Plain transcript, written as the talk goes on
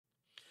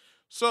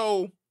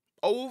So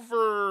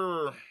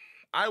over,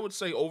 I would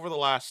say over the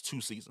last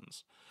two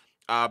seasons,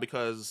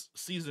 because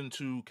season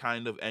two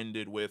kind of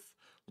ended with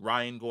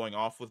Ryan going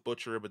off with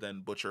Butcher, but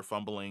then Butcher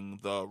fumbling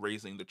the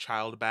raising the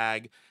child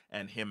bag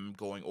and him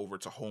going over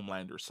to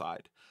Homelander's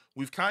side.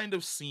 We've kind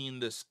of seen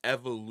this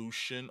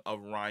evolution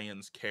of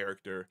Ryan's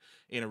character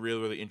in a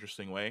really, really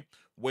interesting way,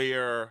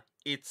 where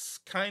it's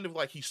kind of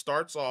like he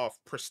starts off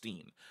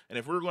pristine. And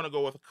if we're going to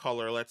go with a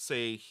color, let's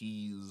say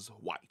he's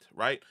white,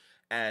 right?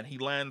 And he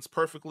lands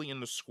perfectly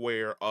in the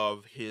square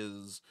of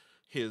his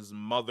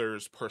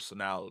mother's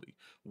personality,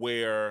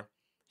 where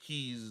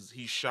he's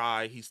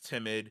shy, he's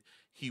timid,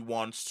 he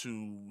wants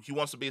to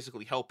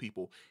basically help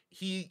people.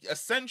 He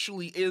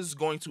essentially is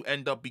going to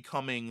end up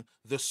becoming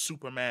the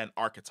Superman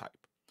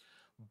archetype.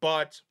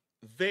 But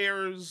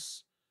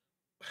there's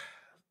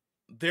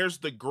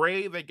the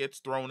gray that gets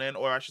thrown in,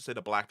 or I should say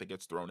the black that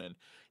gets thrown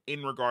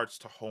in regards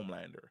to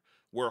Homelander,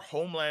 where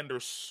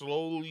Homelander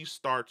slowly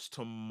starts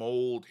to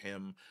mold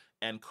him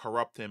and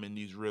corrupt him in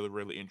these really,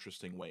 really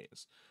interesting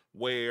ways.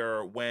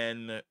 Where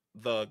when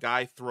the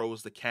guy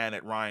throws the can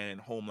at Ryan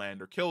and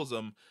Homelander kills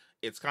him,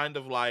 it's kind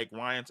of like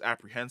Ryan's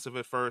apprehensive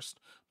at first,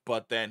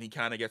 but then he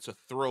kind of gets a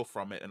thrill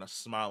from it and a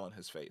smile on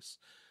his face.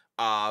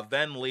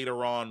 Then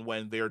later on,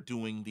 when they're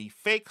doing the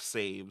fake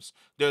saves,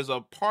 there's a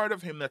part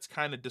of him that's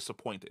kind of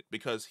disappointed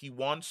because he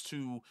wants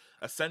to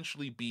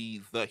essentially be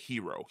the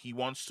hero. He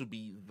wants to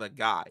be the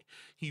guy.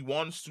 He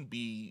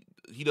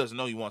doesn't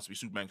know he wants to be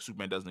Superman 'cause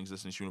Superman doesn't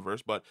exist in this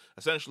universe, but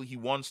essentially he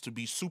wants to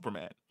be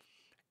Superman.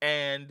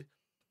 And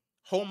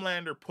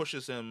Homelander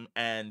pushes him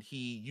and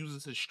he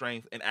uses his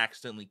strength and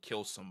accidentally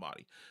kills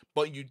somebody.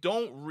 But you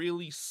don't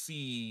really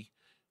see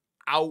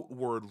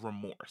outward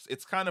remorse.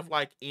 It's kind of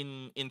like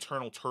in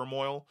internal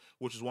turmoil,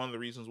 which is one of the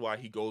reasons why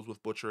he goes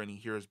with Butcher and he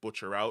hears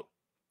Butcher out.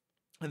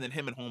 And then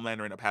him and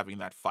Homelander end up having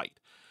that fight.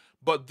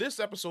 But this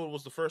episode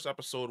was the first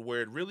episode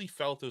where it really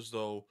felt as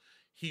though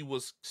he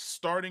was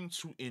starting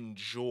to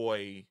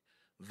enjoy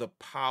the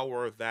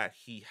power that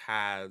he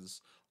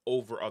has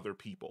over other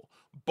people.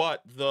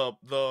 But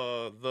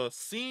the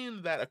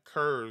scene that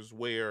occurs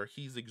where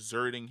he's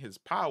exerting his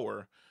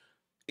power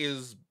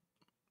is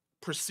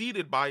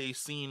preceded by a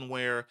scene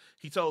where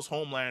he tells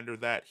Homelander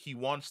that he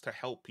wants to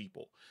help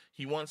people.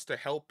 He wants to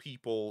help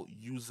people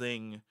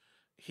using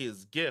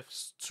his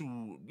gifts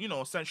to,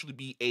 essentially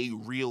be a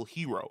real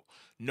hero.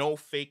 No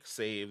fake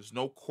saves,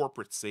 no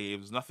corporate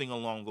saves, nothing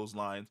along those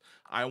lines.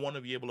 I want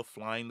to be able to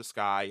fly in the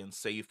sky and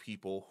save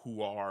people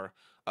who are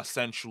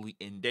essentially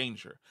in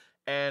danger.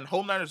 And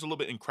Homelander's a little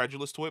bit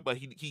incredulous to it, but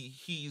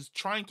he's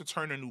trying to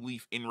turn a new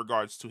leaf in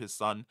regards to his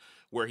son,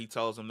 where he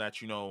tells him that,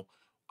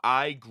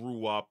 I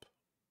grew up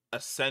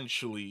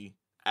essentially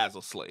as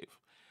a slave.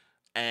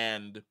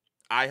 And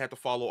I had to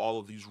follow all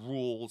of these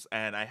rules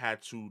and I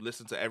had to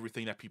listen to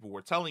everything that people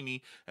were telling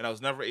me. And I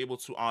was never able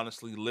to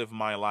honestly live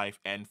my life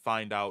and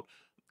find out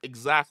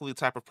exactly the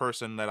type of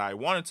person that I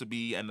wanted to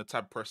be and the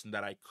type of person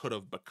that I could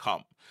have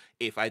become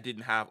if I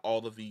didn't have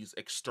all of these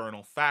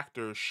external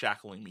factors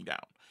shackling me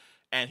down.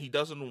 And he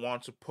doesn't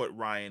want to put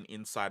Ryan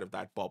inside of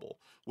that bubble,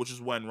 which is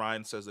when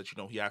Ryan says that,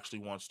 he actually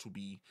wants to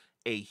be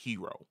a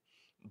hero.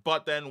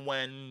 But then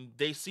when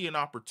they see an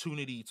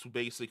opportunity to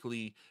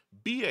basically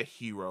be a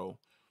hero,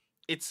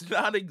 it's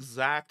not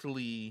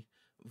exactly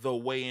the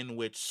way in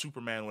which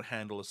Superman would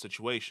handle a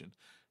situation.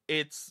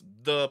 It's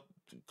the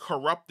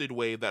corrupted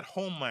way that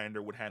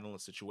Homelander would handle a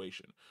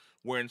situation,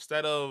 where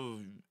instead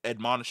of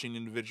admonishing the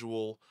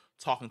individual,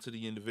 talking to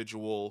the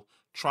individual,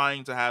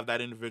 trying to have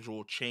that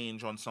individual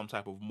change on some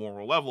type of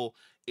moral level,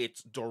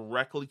 it's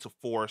directly to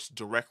force,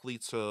 directly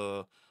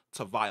to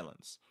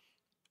violence.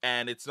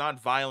 And it's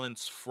not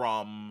violence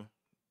from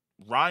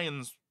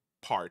Ryan's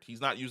part. He's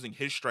not using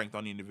his strength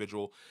on the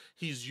individual.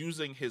 He's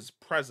using his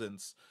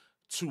presence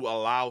to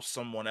allow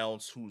someone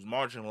else who's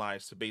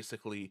marginalized to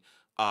basically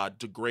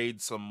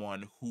degrade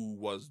someone who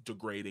was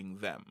degrading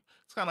them.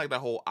 It's kind of like that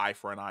whole eye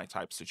for an eye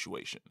type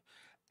situation.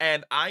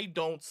 And I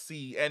don't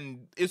see,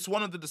 and it's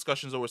one of the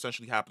discussions that were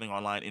essentially happening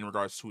online in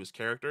regards to his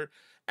character,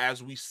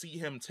 as we see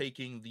him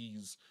taking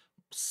these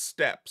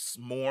steps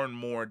more and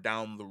more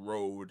down the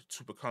road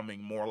to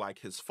becoming more like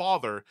his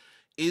father.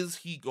 Is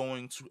he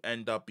going to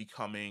end up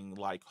becoming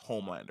like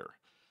Homelander?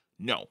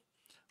 No.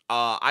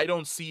 I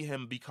don't see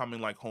him becoming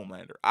like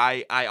Homelander.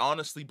 I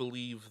honestly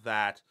believe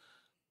that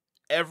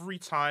every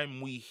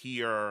time we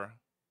hear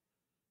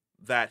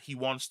that he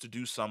wants to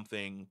do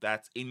something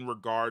that's in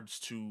regards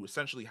to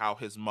essentially how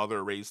his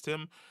mother raised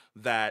him,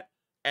 that,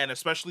 and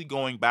especially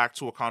going back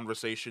to a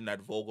conversation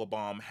that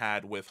Vogelbaum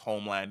had with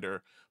Homelander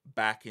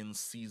back in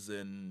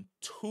season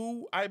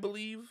two, I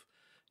believe.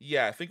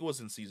 Yeah, I think it was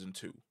in season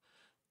two,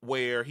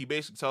 where he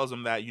basically tells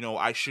him that,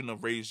 I shouldn't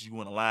have raised you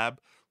in a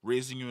lab.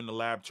 Raising you in the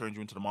lab turned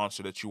you into the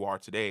monster that you are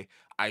today.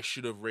 I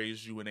should have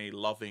raised you in a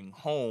loving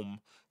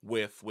home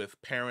with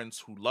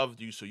parents who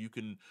loved you so you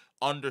can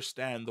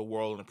understand the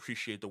world and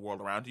appreciate the world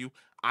around you.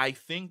 I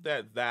think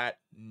that that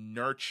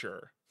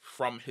nurture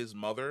from his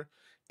mother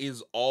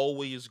is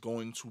always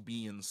going to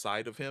be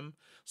inside of him.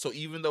 So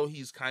even though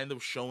he's kind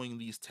of showing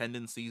these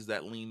tendencies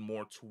that lean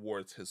more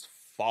towards his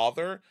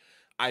father,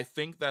 I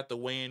think that the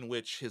way in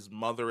which his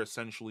mother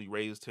essentially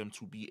raised him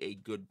to be a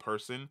good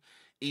person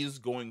is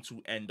going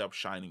to end up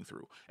shining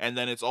through. And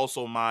then it's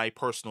also my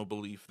personal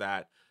belief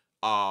that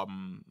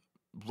um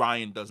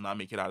Ryan does not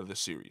make it out of this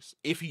series.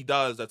 If he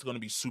does, that's going to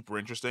be super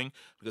interesting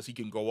because he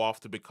can go off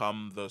to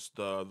become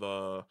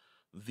the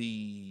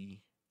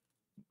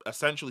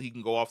essentially he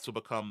can go off to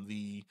become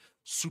the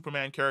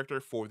Superman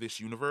character for this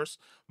universe.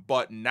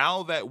 But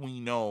now that we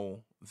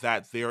know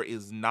that there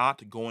is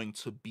not going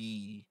to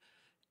be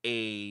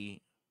a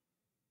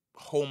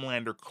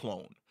Homelander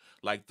clone.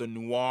 Like the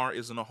Noir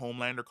isn't a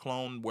Homelander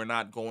clone. We're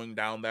not going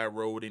down that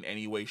road in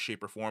any way,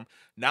 shape, or form.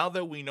 Now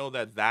that we know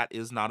that that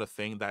is not a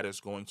thing that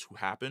is going to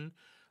happen,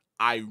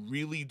 I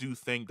really do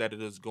think that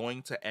it is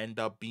going to end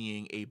up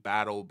being a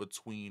battle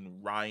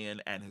between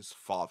Ryan and his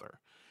father.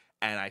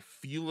 And I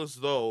feel as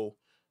though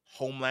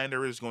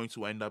Homelander is going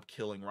to end up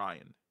killing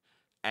Ryan,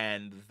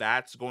 and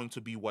that's going to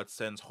be what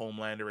sends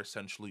Homelander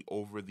essentially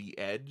over the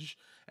edge.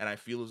 And I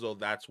feel as though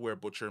that's where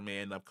Butcher may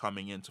end up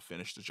coming in to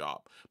finish the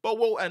job. But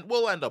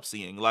we'll end up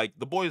seeing, like,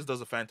 the boys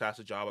does a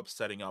fantastic job of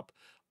setting up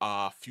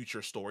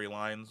future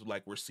storylines.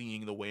 Like we're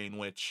seeing the way in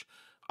which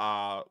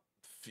uh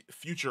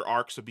future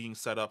arcs are being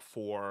set up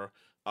for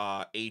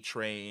A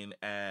Train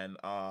and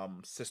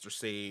Sister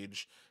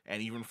Sage,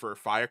 and even for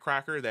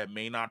Firecracker, that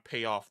may not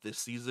pay off this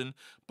season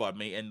but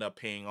may end up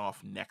paying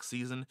off next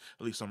season.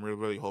 At least I'm really,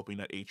 really hoping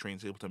that A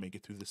Train's able to make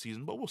it through the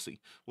season, but we'll see.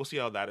 We'll see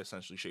how that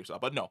essentially shapes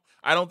up. But no,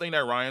 I don't think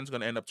that Ryan's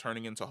going to end up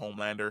turning into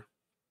Homelander.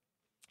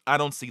 I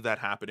don't see that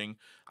happening.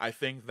 I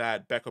think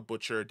that Becca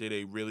Butcher did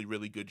a really,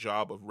 really good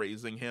job of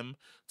raising him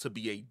to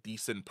be a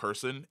decent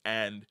person,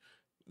 and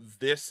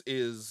this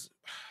is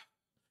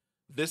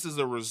this is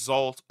a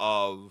result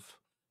of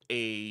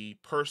a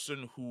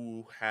person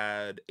who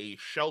had a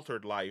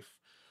sheltered life.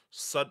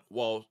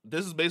 Well,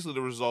 this is basically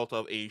the result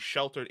of a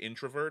sheltered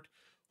introvert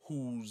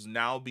who's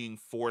now being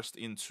forced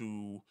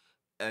into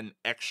an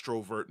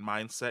extrovert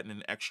mindset and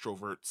an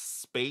extrovert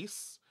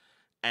space,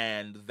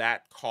 and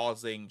that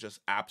causing just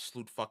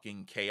absolute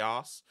fucking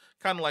chaos.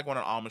 Kind of like when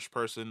an Amish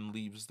person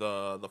leaves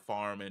the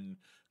farm and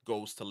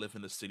goes to live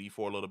in the city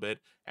for a little bit,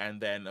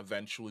 and then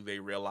eventually they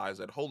realize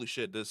that holy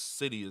shit, this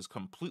city is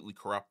completely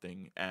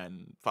corrupting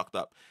and fucked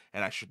up,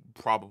 and I should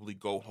probably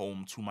go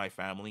home to my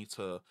family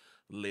to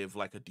live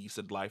like a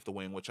decent life the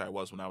way in which I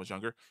was when I was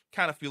younger.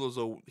 Kind of feel as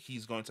though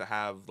he's going to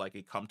have like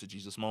a come to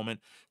Jesus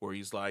moment where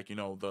he's like,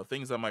 the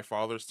things that my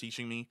father's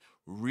teaching me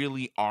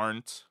really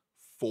aren't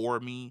for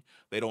me.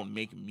 They don't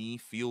make me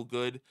feel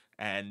good,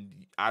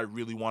 and I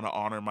really want to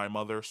honor my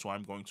mother, so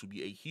I'm going to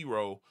be a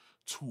hero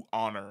to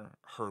honor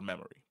her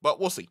memory. But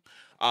we'll see.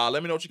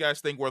 Let me know what you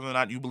guys think, whether or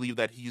not you believe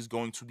that he's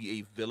going to be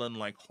a villain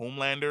like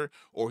Homelander,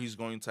 or he's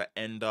going to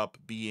end up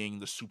being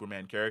the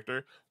Superman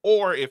character,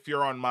 or if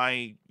you're in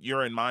my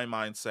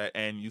mindset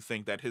and you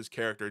think that his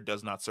character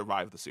does not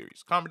survive the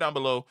series. Comment down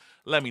below,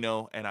 let me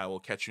know, and I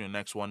will catch you in the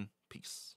next one. Peace.